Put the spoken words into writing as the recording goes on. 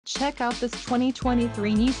Check out this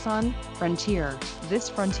 2023 Nissan Frontier. This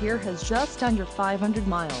Frontier has just under 500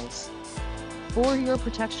 miles. For your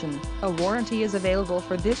protection, a warranty is available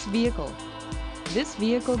for this vehicle. This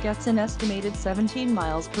vehicle gets an estimated 17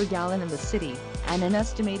 miles per gallon in the city, and an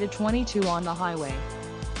estimated 22 on the highway.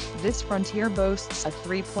 This Frontier boasts a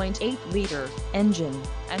 3.8-liter engine,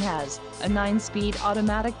 and has a 9-speed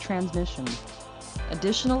automatic transmission.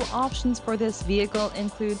 Additional options for this vehicle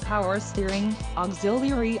include power steering,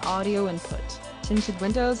 auxiliary audio input, tinted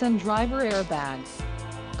windows and driver airbag.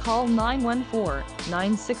 Call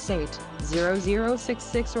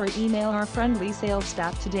 914-968-0066 or email our friendly sales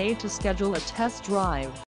staff today to schedule a test drive.